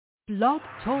Blog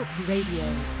Talk Radio.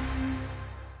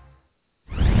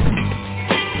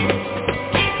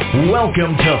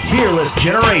 Welcome to Fearless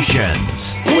Generations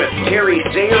with Terry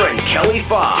Sayer and Kelly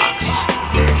Fox.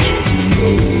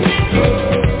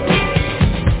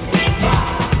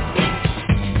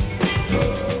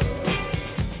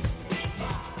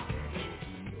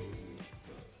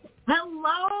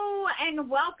 Hello and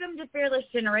welcome to Fearless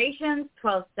Generations,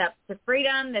 12 Steps to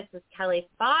Freedom. This is Kelly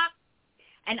Fox,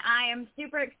 and I am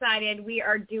super excited. We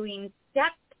are doing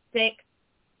Step 6,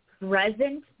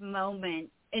 Present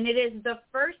Moment, and it is the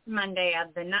first Monday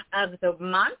of the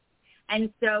month,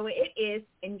 and so it is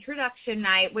Introduction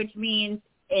Night, which means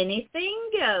anything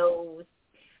goes.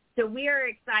 So we are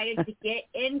excited to get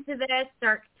into this,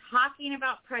 start talking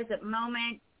about present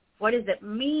moment. What does it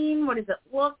mean? What does it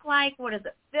look like? What does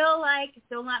it feel like?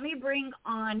 So let me bring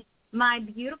on my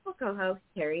beautiful co-host,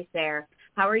 Terry Sayer.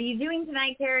 How are you doing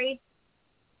tonight, Terry?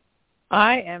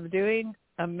 I am doing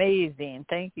amazing.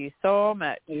 Thank you so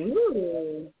much.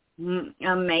 Ooh,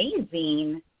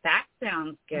 amazing. That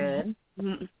sounds good.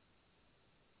 Mm-hmm.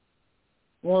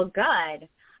 Well, good.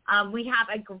 We have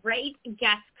a great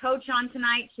guest coach on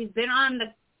tonight. She's been on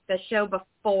the show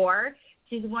before.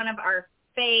 She's one of our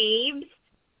faves.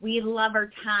 We love her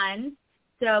tons.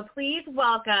 So please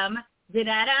welcome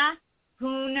Danetta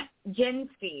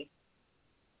Hunjinski.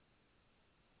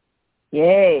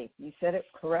 Yay, you said it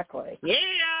correctly. Yeah.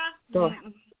 So,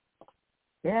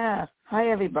 yeah. Hi,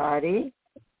 everybody.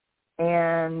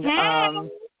 And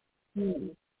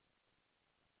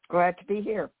glad to be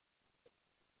here.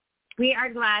 We are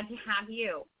glad to have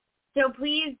you. So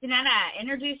please, Danetta,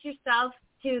 introduce yourself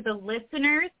to the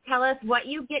listeners. Tell us what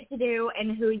you get to do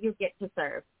and who you get to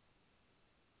serve.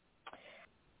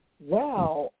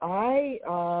 Well, I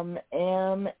am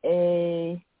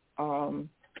a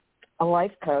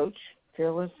life coach,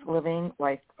 fearless living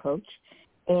life coach,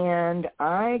 and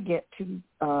I get to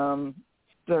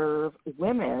serve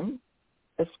women,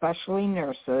 especially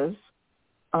nurses,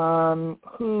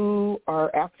 who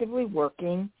are actively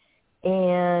working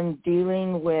and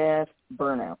dealing with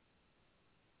burnout.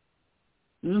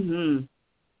 Mm-hmm.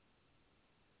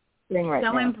 Right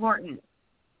so now. Important.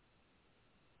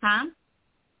 Huh?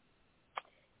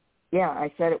 Yeah,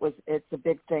 I said it's a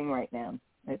big thing right now.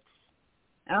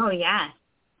 Oh, yes.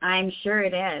 I'm sure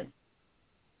it is.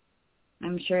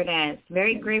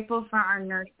 Very grateful for our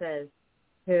nurses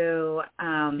who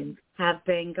have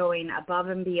been going above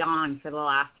and beyond for the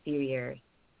last few years.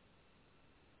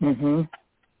 Mhm.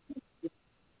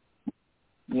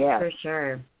 Yeah. For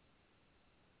sure.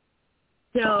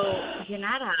 So,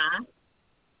 Danetta,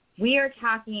 we are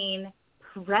talking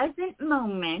present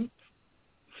moment.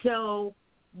 So,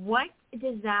 what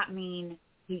does that mean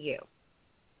to you?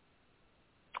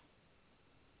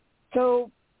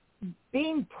 So,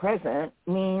 being present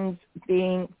means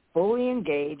being fully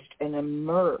engaged and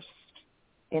immersed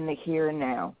in the here and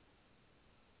now.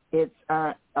 It's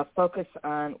a focus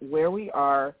on where we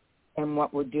are and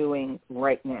what we're doing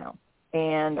right now.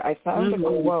 And I found a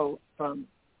quote from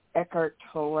Eckhart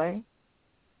Tolle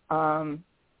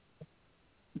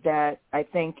that I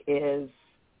think it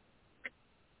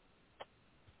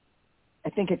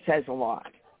says a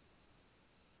lot.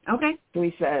 Okay. So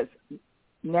he says,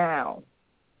 now,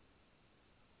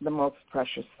 the most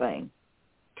precious thing.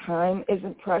 Time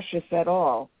isn't precious at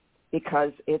all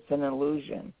because it's an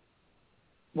illusion.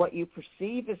 What you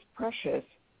perceive as precious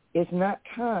is not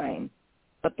time,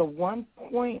 but the one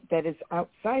point that is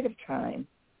outside of time,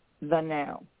 the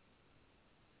now.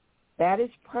 That is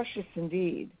precious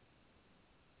indeed.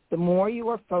 The more you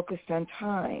are focused on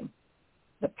time,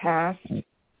 the past,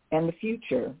 and the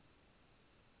future,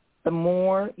 the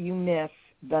more you miss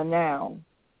the now,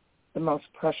 the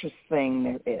most precious thing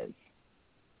there is.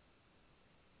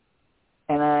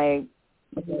 And I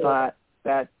thought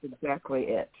that's exactly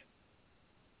it.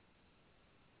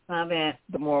 Love it.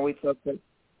 The more we focus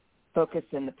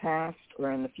in the past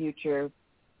or in the future,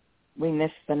 we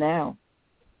miss the now.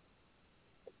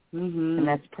 Mm-hmm. And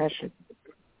that's precious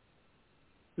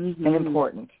and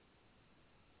important.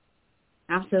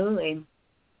 Absolutely.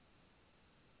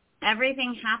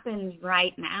 Everything happens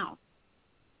right now.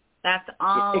 That's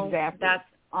all. Exactly. That's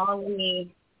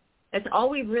all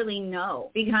we really know,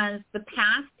 because the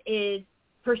past is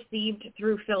perceived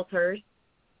through filters,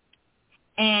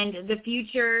 and the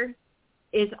future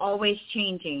is always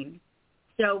changing.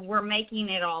 So we're making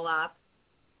it all up,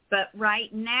 but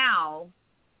right now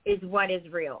is what is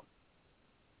real.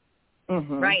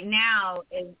 Mm-hmm. Right now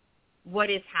is what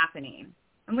is happening.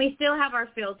 And we still have our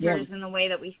filters in the way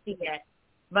that we see it,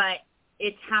 but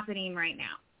it's happening right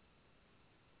now.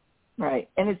 Right.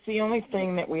 And it's the only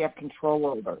thing that we have control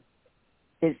over.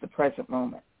 is the present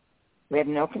moment. We have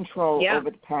no control over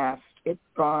the past. It's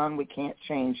gone. We can't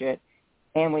change it.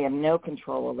 And we have no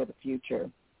control over the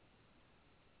future.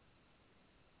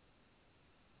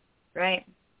 Right.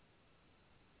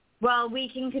 Well, we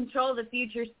can control the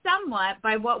future somewhat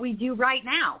by what we do right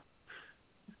now.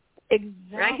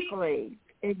 Exactly.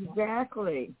 Right?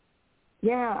 Exactly.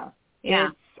 Yeah. Yeah.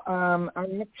 It's, I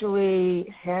actually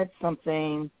had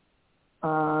something,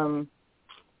 where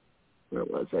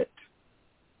was it?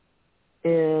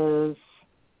 It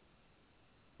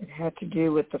had to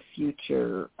do with the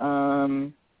future.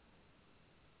 Well,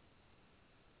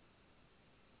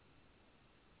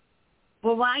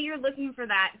 while you're looking for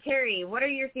that, Terry, what are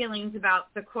your feelings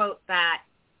about the quote that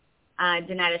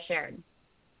Danetta shared?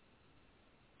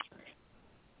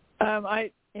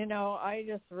 I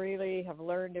just really have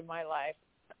learned in my life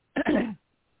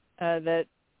that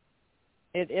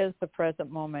it is the present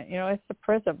moment. It's the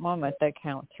present moment that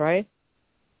counts, right?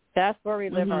 That's where we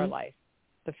live our life.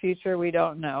 The future we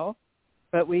don't know,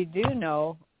 but we do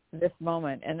know this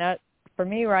moment. And that, for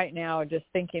me right now, just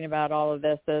thinking about all of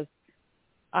this is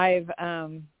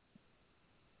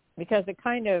because it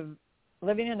kind of,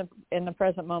 living in the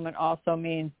present moment also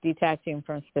means detaching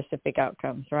from specific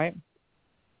outcomes, right?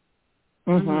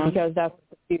 Mm-hmm. Because that's what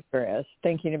the future is,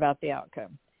 thinking about the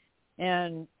outcome.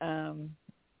 And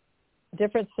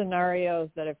different scenarios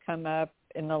that have come up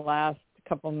in the last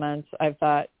couple months, I've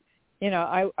thought,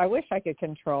 I wish I could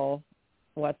control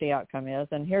what the outcome is,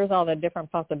 and here's all the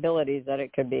different possibilities that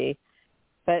it could be.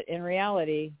 But in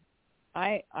reality,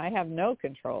 I have no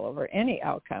control over any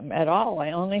outcome at all.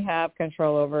 I only have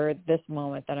control over this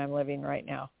moment that I'm living right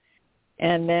now.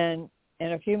 And then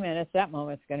in a few minutes, that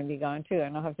moment's going to be gone too,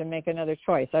 and I'll have to make another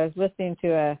choice. I was listening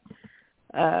to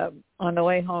on the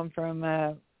way home from,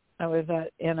 I was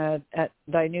at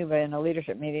Dinuba in a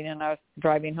leadership meeting, and I was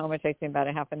driving home. It takes me about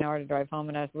a half an hour to drive home,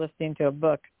 and I was listening to a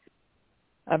book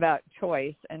about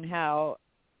choice and how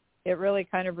it really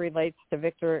kind of relates to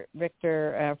Viktor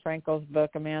Frankl's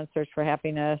book, A Man's Search for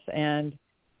Happiness, and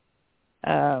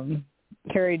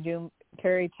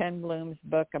Carrie Ten Bloom's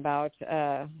book about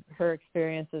her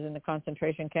experiences in the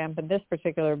concentration camp. And this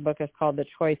particular book is called The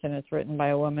Choice, and it's written by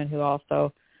a woman who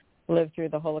also lived through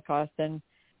the Holocaust. And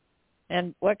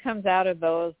what comes out of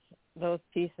those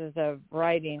pieces of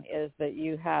writing is that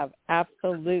you have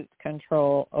absolute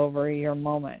control over your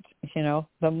moment.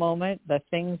 The moment, the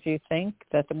things you think,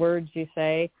 the words you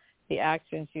say, the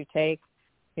actions you take,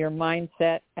 your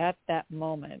mindset at that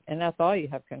moment. And that's all you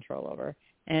have control over.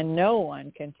 And no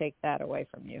one can take that away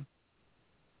from you.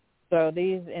 So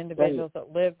these individuals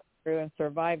that lived through and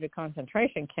survived a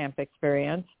concentration camp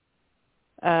experience,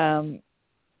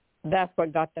 that's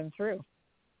what got them through,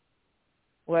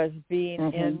 was being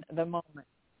in the moment.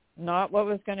 Not what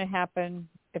was going to happen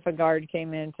if a guard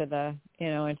came into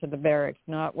the barracks,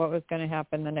 not what was going to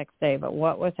happen the next day, but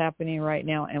what was happening right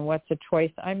now, and what's the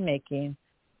choice I'm making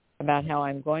about how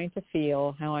I'm going to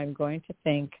feel, how I'm going to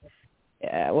think,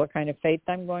 what kind of faith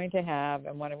I'm going to have,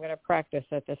 and what I'm going to practice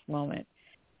at this moment.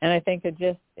 And I think it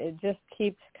just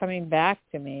keeps coming back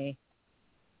to me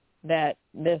that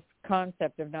this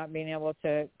concept of not being able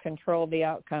to control the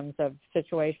outcomes of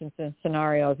situations and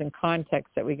scenarios and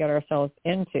contexts that we get ourselves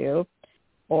into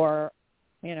or,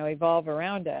 evolve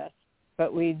around us,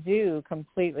 but we do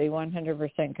completely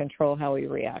 100% control how we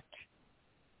react.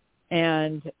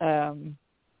 And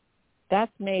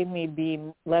that's made me be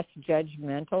less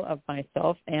judgmental of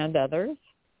myself and others.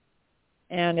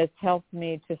 And it's helped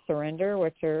me to surrender,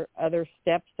 which are other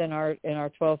steps in our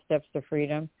 12 steps to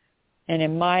freedom. And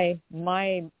in my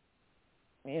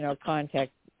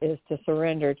context is to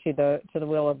surrender to the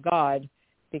will of God,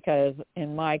 because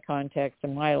in my context,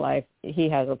 in my life, he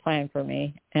has a plan for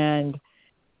me, and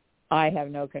I have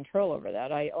no control over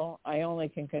that. I only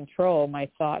can control my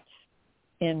thoughts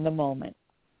in the moment.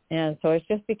 And so it's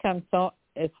just become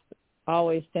it's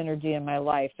always synergy in my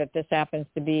life that this happens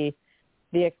to be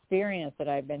the experience that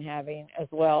I've been having, as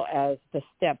well as the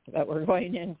step that we're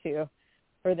going into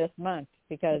for this month,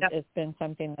 because it's been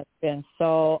something that's been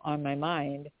so on my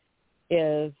mind,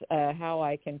 is how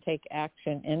I can take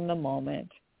action in the moment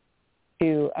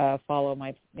to follow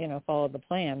the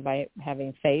plan by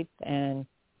having faith and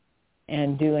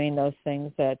doing those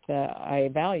things that I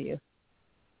value.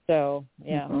 So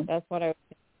that's what I.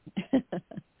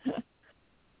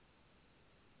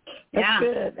 That's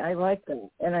good. I like that,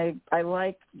 and I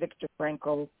like Viktor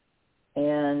Frankl,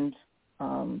 and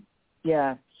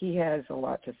he has a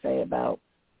lot to say about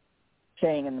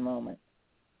staying in the moment.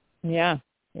 Yeah.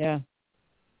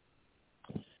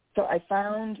 So I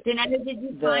found. Danetta, did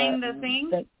you find the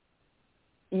thing?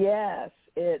 Yes,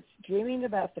 it's dreaming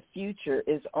about the future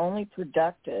is only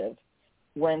productive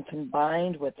when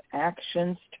combined with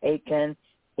actions taken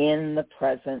in the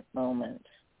present moment.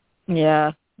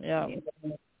 Yeah.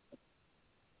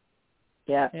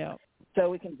 So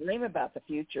we can dream about the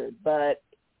future, but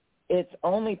it's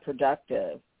only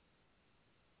productive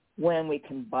when we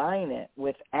combine it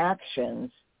with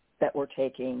actions that we're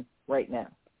taking right now.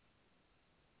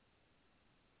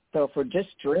 So if we're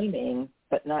just dreaming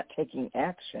but not taking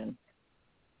action,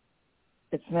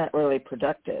 it's not really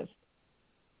productive.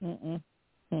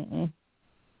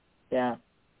 Yeah.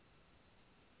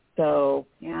 So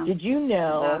did you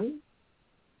know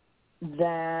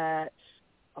that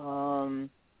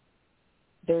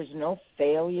there's no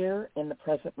failure in the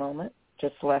present moment,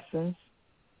 just lessons?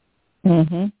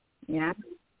 Yeah.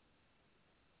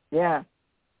 Yeah.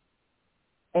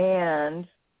 And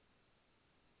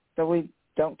so we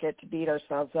don't get to beat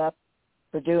ourselves up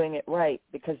for doing it right,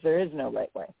 because there is no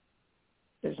right way.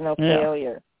 There's no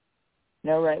failure,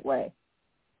 no right way.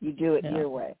 You do it your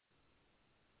way.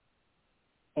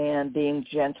 And being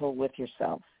gentle with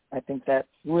yourself. I think that's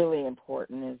really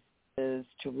important, is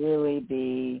to really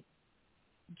be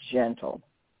gentle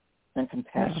and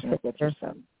compassionate with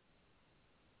yourself.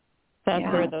 That's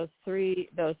where those three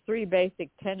basic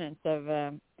tenets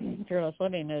of fearless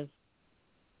living is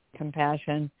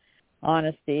compassion,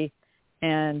 honesty,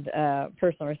 and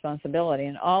personal responsibility,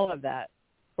 and all of that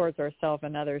towards ourselves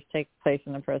and others takes place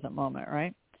in the present moment,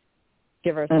 right?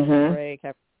 Give ourselves a break,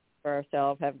 have for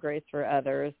ourselves, have grace for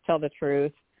others, tell the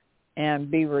truth,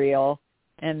 and be real,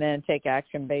 and then take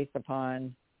action based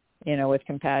upon, with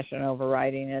compassion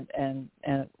overriding it, and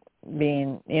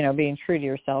being true to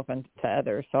yourself and to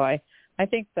others. So I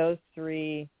think those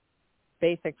three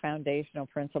basic foundational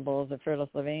principles of fearless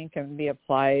living can be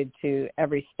applied to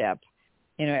every step.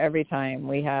 Every time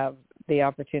we have the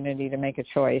opportunity to make a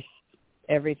choice,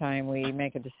 every time we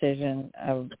make a decision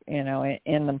of,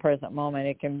 in the present moment,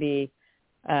 it can be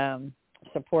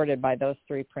supported by those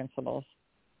three principles.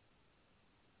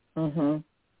 And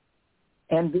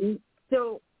did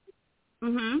you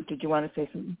want to say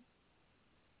something?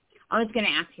 I was going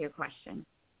to ask you a question.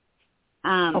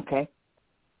 Okay.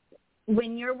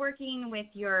 When you're working with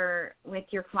your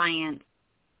clients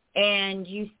and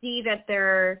you see that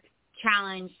they're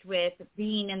challenged with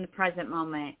being in the present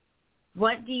moment,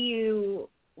 what do you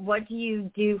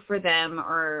do for them,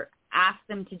 or ask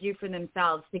them to do for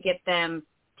themselves to get them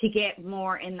to get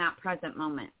more in that present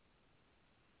moment?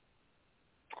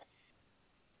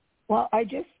 Well, I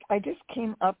just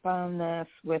came up on this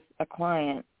with a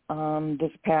client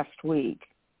this past week,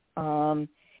 and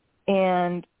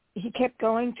he kept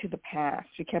going to the past.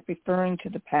 He kept referring to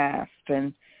the past,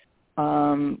 and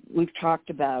we've talked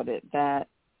about it, that,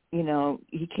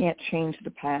 he can't change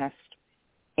the past,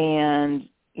 and,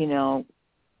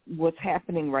 what's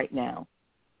happening right now.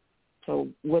 So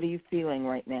what are you feeling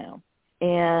right now?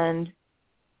 And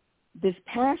this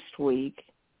past week,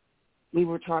 we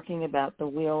were talking about the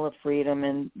wheel of freedom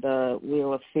and the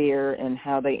wheel of fear and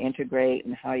how they integrate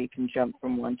and how you can jump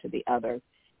from one to the other.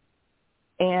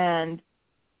 And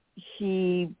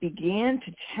he began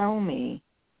to tell me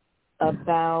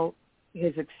about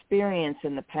his experience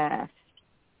in the past.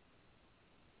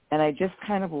 And I just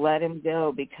kind of let him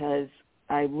go because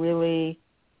I really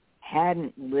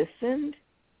hadn't listened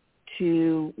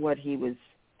to what he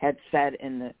had said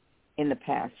in the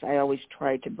past. I always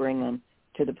tried to bring him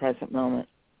to the present moment.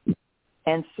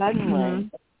 And suddenly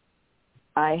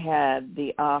I had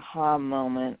the aha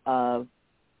moment of,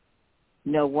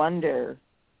 no wonder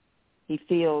he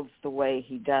feels the way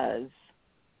he does.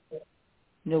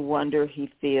 No wonder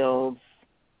he feels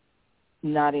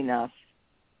not enough,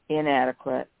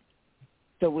 inadequate.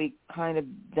 So we kind of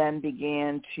then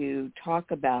began to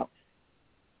talk about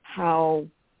how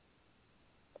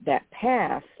that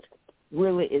past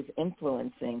really is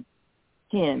influencing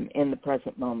him in the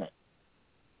present moment.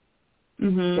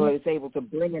 So I was able to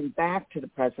bring him back to the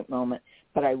present moment,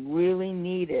 but I really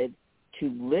needed to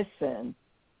listen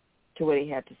to what he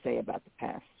had to say about the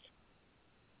past.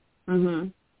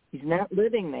 He's not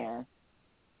living there,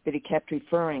 but he kept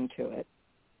referring to it.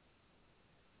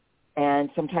 And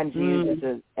sometimes he uses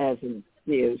it as an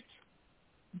excuse.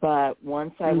 But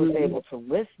once I was able to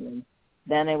listen,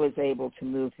 then I was able to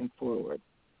move him forward.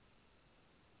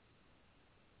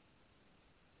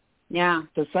 Yeah.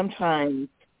 So sometimes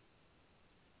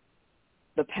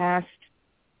the past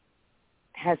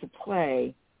has a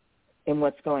play in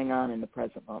what's going on in the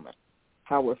present moment,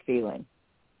 how we're feeling.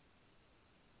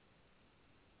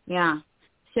 Yeah.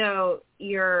 So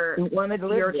you're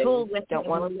told with don't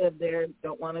want to live there,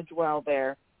 don't want to dwell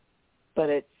there, but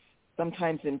it's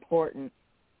sometimes important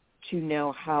to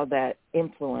know how that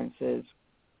influences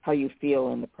how you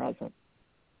feel in the present.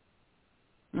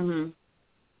 Mhm.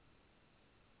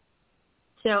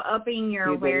 So opening your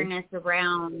awareness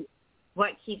around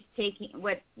what keeps taking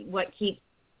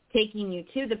you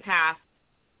to the past,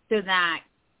 so that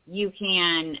you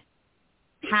can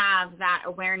have that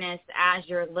awareness as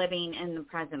you're living in the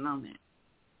present moment.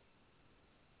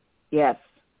 Yes.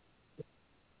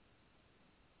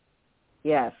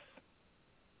 Yes.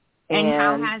 And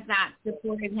how has that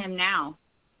supported him now?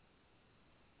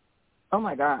 Oh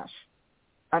my gosh.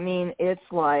 I mean,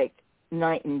 it's like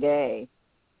night and day,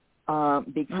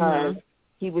 because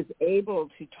he was able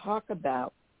to talk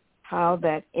about how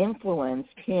that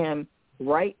influenced him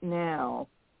right now,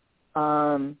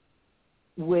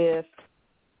 with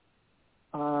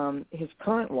his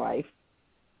current wife.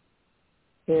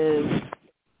 His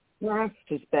last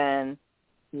has been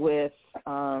with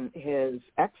his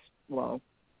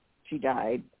she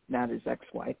died, not his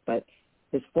ex-wife, but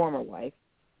his former wife,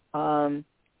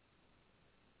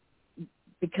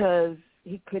 because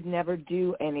he could never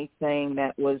do anything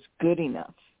that was good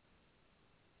enough.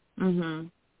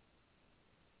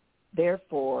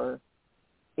 Therefore,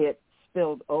 it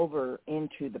spilled over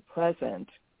into the present,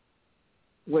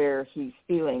 where he's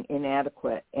feeling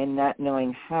inadequate and not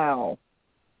knowing how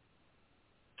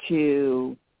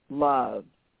to love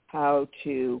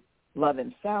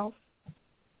himself,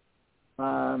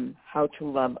 how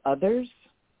to love others.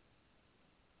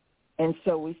 And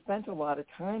so we spent a lot of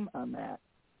time on that.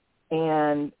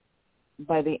 And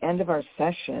by the end of our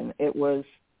session, it was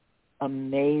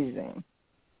amazing,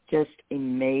 just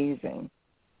amazing,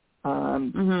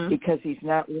 because he's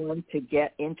not one to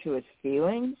get into his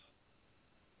feelings.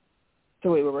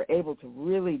 So we were able to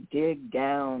really dig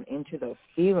down into those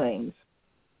feelings.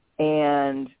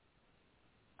 And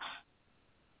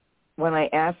when I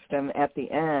asked him at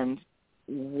the end,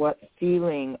 what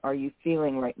feeling are you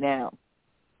feeling right now?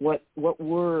 What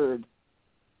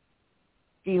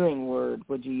feeling word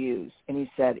would you use? And he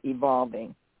said,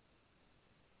 evolving.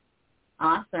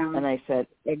 Awesome. And I said,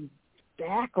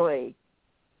 exactly.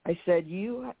 I said,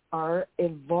 you are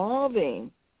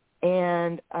evolving.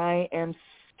 And I am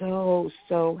so,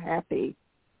 so happy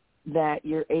that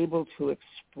you're able to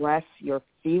express your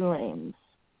feelings,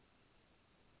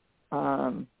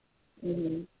 and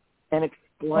explain.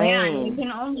 Well, yeah, and you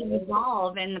can only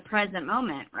evolve in the present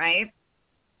moment, right?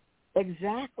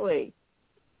 Exactly.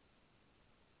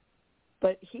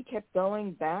 But he kept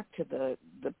going back to the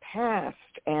past,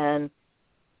 and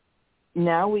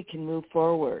now we can move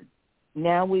forward.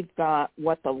 Now we've got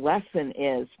what the lesson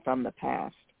is from the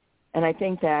past. And I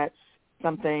think that's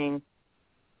something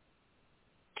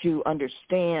to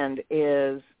understand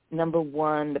is, number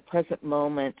one, the present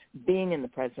moment, being in the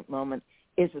present moment,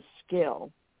 is a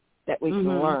skill that we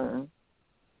can learn,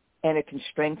 and it can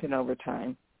strengthen over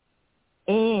time.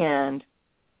 And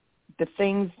the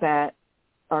things that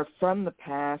are from the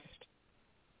past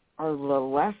are the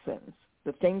lessons.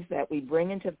 The things that we bring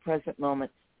into the present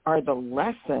moment are the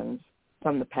lessons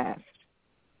from the past,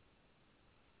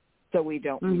 so we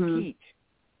don't repeat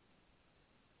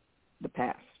the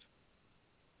past.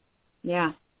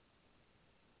 Yeah.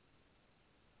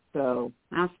 So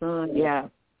absolutely. Yeah.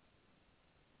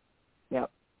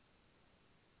 Yep.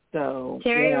 So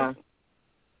Terry, yeah.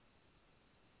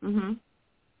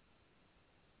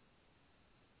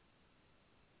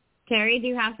 Terry, do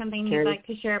you have something you'd like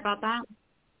to share about that?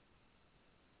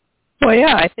 Well,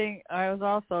 yeah, I think I was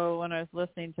also, when I was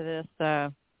listening to this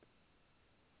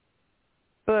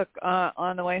book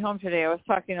on the way home today, I was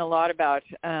talking a lot about,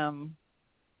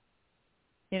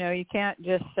 you can't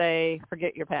just say,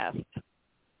 forget your past.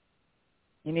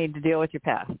 You need to deal with your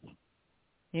past.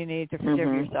 You need to forgive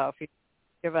yourself. You need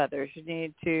to forgive others. You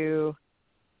need to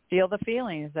feel the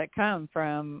feelings that come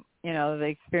from, the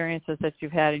experiences that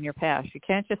you've had in your past. You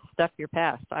can't just stuff your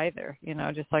past either,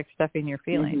 just like stuffing your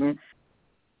feelings.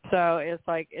 So it's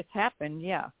like, it's happened,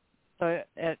 yeah. So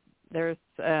there's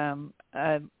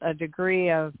a degree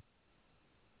of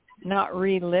not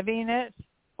reliving it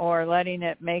or letting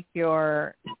it make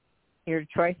your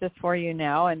choices for you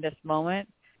now in this moment.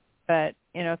 But,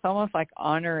 it's almost like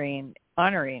honoring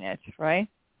it, right?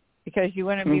 Because you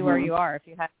wouldn't be where you are if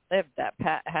you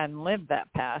hadn't lived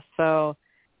that past. So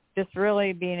just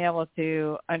really being able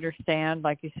to understand,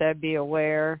 like you said, be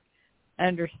aware,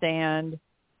 understand,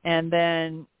 and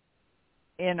then,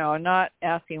 not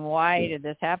asking why did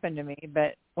this happen to me,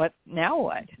 but now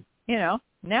what? Now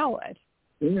what?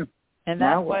 Yeah. And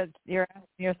that's what you're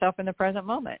asking yourself in the present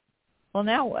moment. Well,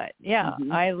 now what? Yeah,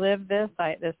 I lived this.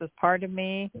 This is part of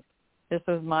me. This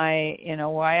was my,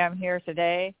 why I'm here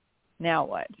today. Now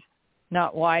what?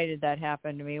 not why did that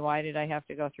happen to me? Why did I have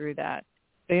to go through that?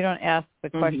 So you don't ask the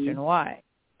question why.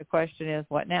 The question is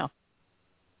what now?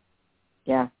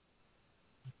 Yeah.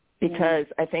 Because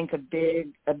I think a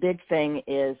big thing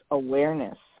is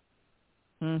awareness.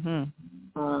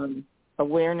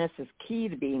 Awareness is key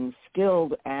to being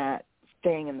skilled at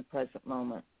staying in the present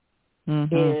moment.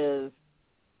 Is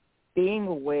being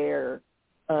aware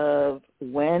of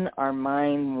when our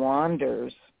mind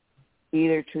wanders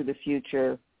either to the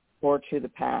future or to the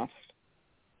past,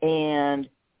 and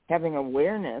having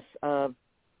awareness of,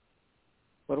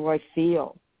 what do I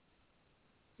feel?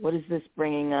 What is this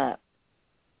bringing up?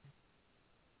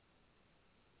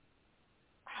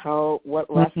 What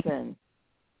lesson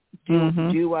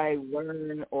do I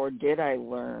learn, or did I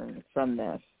learn from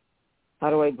this? How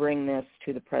do I bring this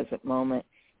to the present moment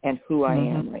and who I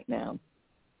am right now?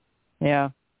 Yeah.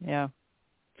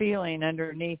 Feeling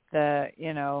underneath the,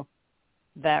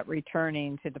 that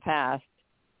returning to the past.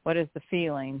 What is the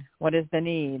feeling? What is the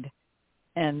need?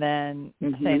 And then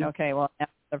saying, okay, well, now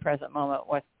the present moment,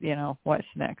 what's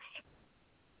next?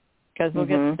 Because we'll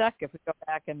get stuck if we go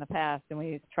back in the past and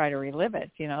we try to relive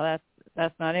it.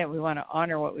 That's not it. We want to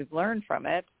honor what we've learned from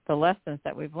it, the lessons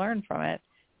that we've learned from it,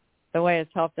 the way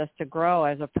it's helped us to grow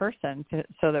as a person,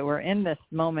 so that we're in this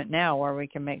moment now where we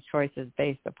can make choices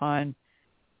based upon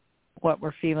what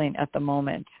we're feeling at the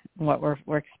moment, what we're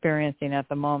experiencing at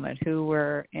the moment, who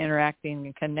we're interacting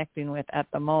and connecting with at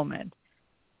the moment.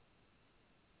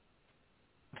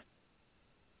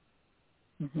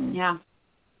 Yeah.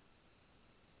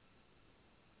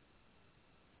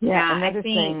 Yeah, another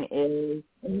thing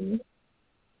is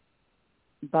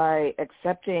by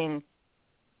accepting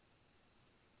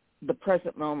the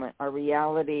present moment, our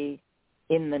reality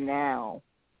in the now,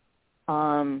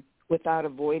 without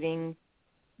avoiding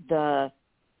the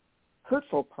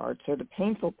hurtful parts or the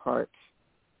painful parts,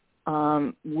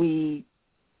 we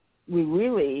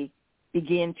really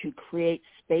begin to create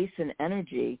space and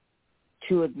energy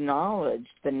to acknowledge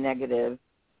the negative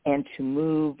and to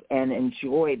move and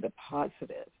enjoy the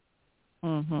positive.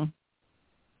 And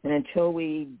until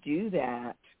we do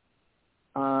that,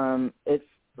 it's,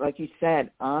 like you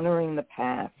said, honoring the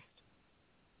past,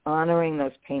 honoring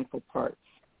those painful parts,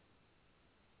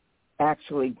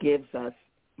 actually gives us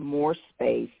more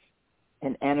space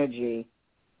and energy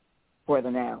for the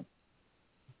now.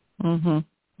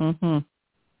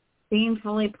 Being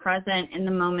fully present in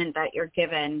the moment that you're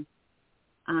given.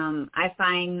 I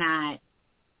find that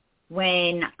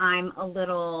when I'm a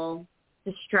little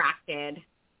distracted,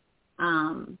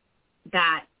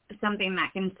 that something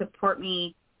that can support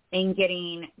me in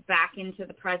getting back into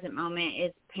the present moment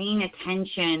is paying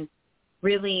attention,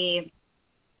 really,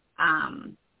 I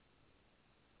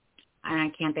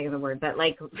can't think of the word, but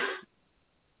like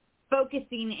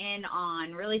focusing in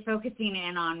on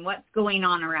what's going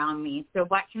on around me. So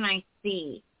what can I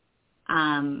see?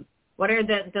 What are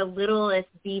the littlest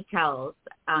details?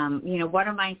 What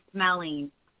am I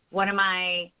smelling? What am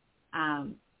I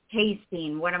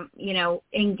tasting? What am,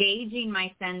 engaging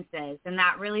my senses. And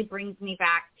that really brings me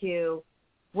back to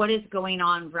what is going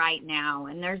on right now.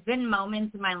 And there's been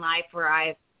moments in my life where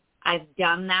I've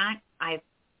done that.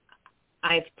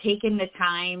 I've taken the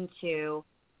time to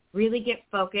really get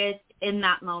focused in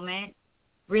that moment,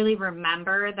 really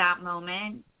remember that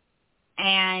moment,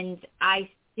 and I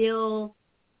still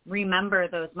remember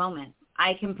those moments.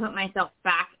 I can put myself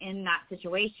back in that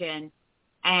situation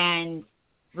and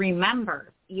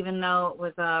remember, even though it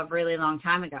was a really long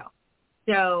time ago.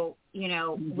 So,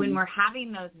 when we're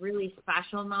having those really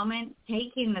special moments,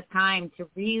 taking the time to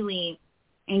really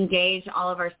engage all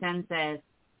of our senses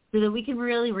so that we can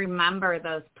really remember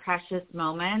those precious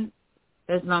moments,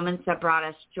 those moments that brought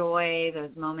us joy, those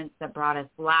moments that brought us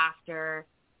laughter,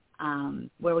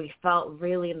 where we felt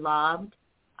really loved,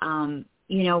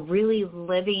 really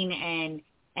living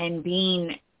and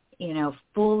being,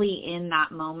 fully in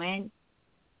that moment.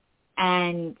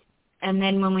 And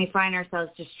then when we find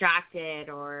ourselves distracted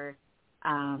or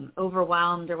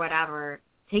overwhelmed or whatever,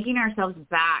 taking ourselves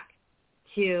back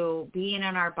to being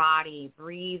in our body,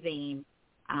 breathing,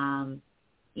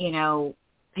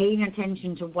 paying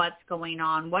attention to what's going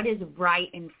on, what is right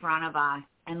in front of us,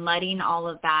 and letting all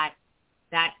of that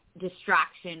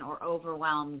distraction or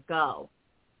overwhelm go.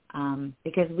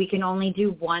 Because we can only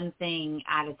do one thing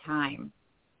at a time.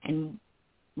 And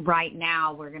right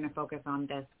now we're going to focus on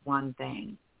this one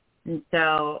thing. And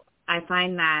so I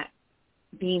find that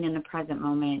being in the present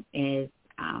moment is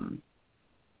a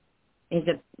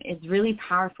really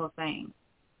powerful thing.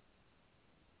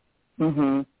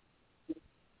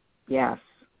 Yes.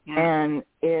 Yeah. And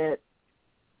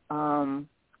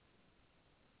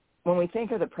when we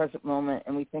think of the present moment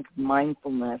and we think of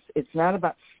mindfulness, it's not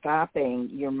about stopping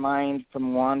your mind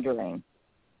from wandering.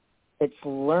 It's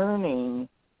learning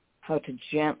how to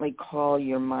gently call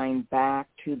your mind back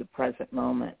to the present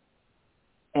moment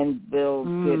and build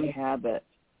good habits.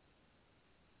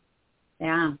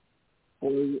 Yeah.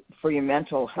 For your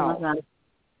mental health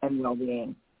and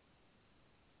well-being.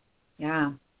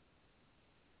 Yeah.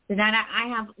 Zanetta, I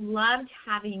have loved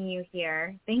having you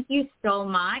here. Thank you so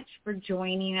much for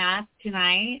joining us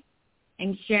tonight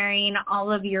and sharing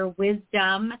all of your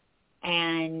wisdom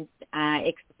and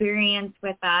experience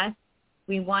with us.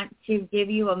 We want to give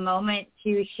you a moment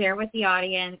to share with the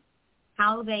audience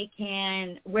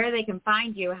where they can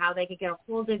find you, how they can get a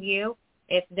hold of you,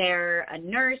 if they're a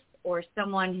nurse or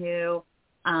someone who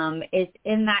is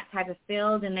in that type of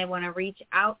field and they want to reach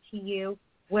out to you.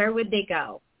 Where would they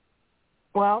go?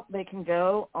 Well, they can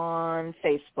go on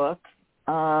Facebook,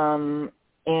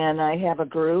 and I have a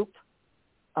group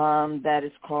that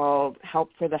is called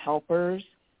Help for the Helpers,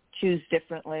 Choose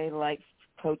Differently Life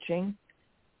Coaching,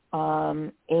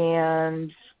 or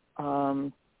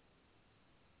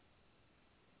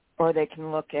they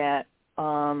can look at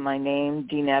my name,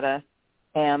 Dinetta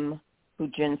M.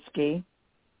 Bujinski.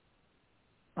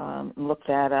 Look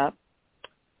that up.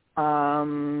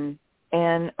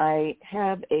 And I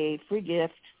have a free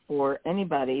gift for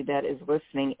anybody that is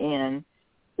listening in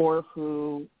or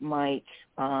who might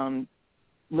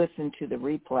listen to the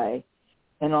replay.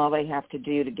 And all they have to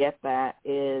do to get that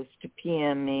is to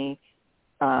PM me,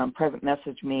 private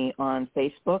message me on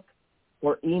Facebook,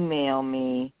 or email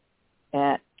me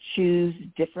at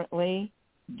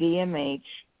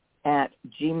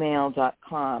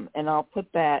choosedifferentlydmh@gmail.com. And I'll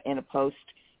put that in a post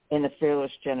in the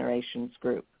Fearless Generations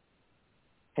group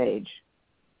page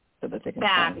so that they can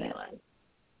find that. Fabulous.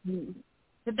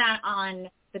 Put that on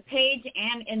the page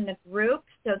and in the group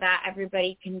so that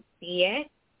everybody can see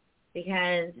it,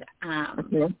 because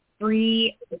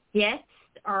free gifts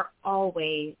are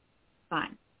always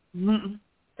fun.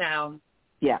 So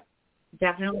yeah,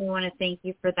 definitely want to thank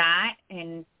you for that,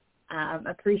 and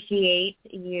appreciate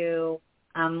you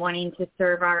wanting to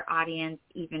serve our audience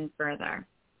even further.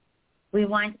 We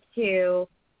want to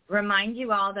remind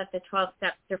you all that the 12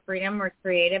 Steps to Freedom were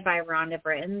created by Rhonda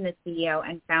Britton, the CEO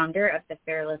and founder of the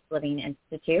Fearless Living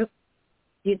Institute.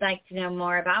 If you'd like to know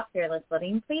more about Fearless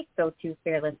Living, please go to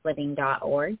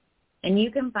fearlessliving.org, and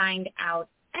you can find out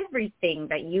everything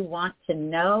that you want to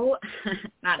know,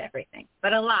 not everything,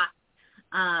 but a lot,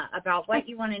 about what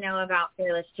you want to know about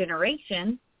Fearless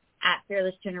Generations at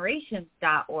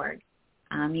fearlessgenerations.org.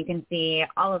 You can see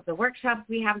all of the workshops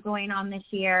we have going on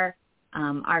this year,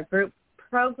 our group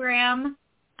program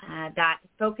that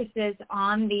focuses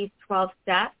on these 12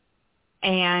 steps,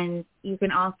 and you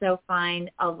can also find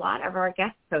a lot of our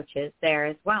guest coaches there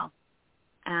as well.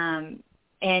 And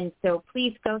so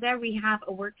please go there. We have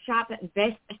a workshop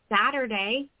this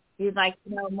Saturday. If you'd like to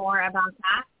know more about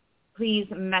that,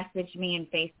 please message me in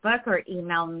Facebook or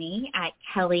email me at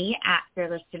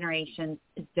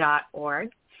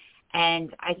kelly@fearlessgenerations.org,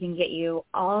 and I can get you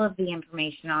all of the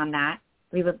information on that.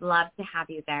 We would love to have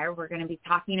you there. We're going to be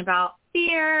talking about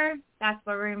fear. That's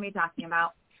what we're going to be talking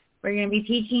about. We're going to be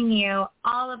teaching you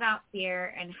all about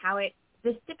fear and how it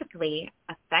specifically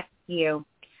affects you.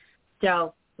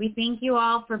 So we thank you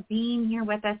all for being here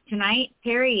with us tonight.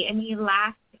 Terry, any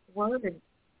last words?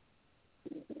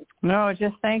 No,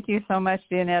 just thank you so much,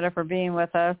 Dinetta, for being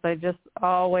with us. I just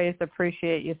always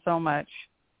appreciate you so much.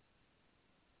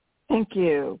 Thank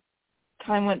you.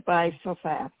 Time went by so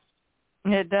fast.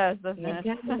 It does, doesn't it?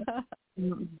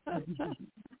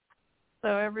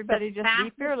 So everybody just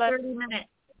be fearless. 30 minutes.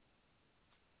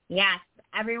 Yes,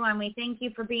 everyone, we thank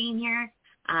you for being here.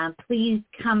 Please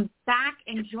come back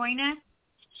and join us.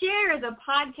 Share the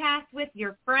podcast with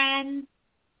your friends.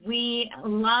 We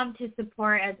love to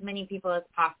support as many people as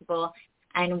possible,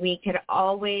 and we could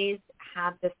always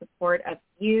have the support of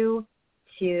you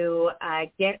to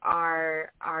get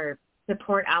our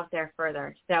support out there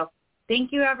further. So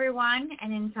thank you, everyone,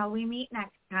 and until we meet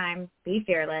next time, be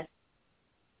fearless.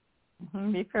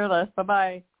 Be fearless.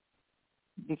 Bye-bye.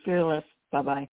 Be fearless. Bye-bye.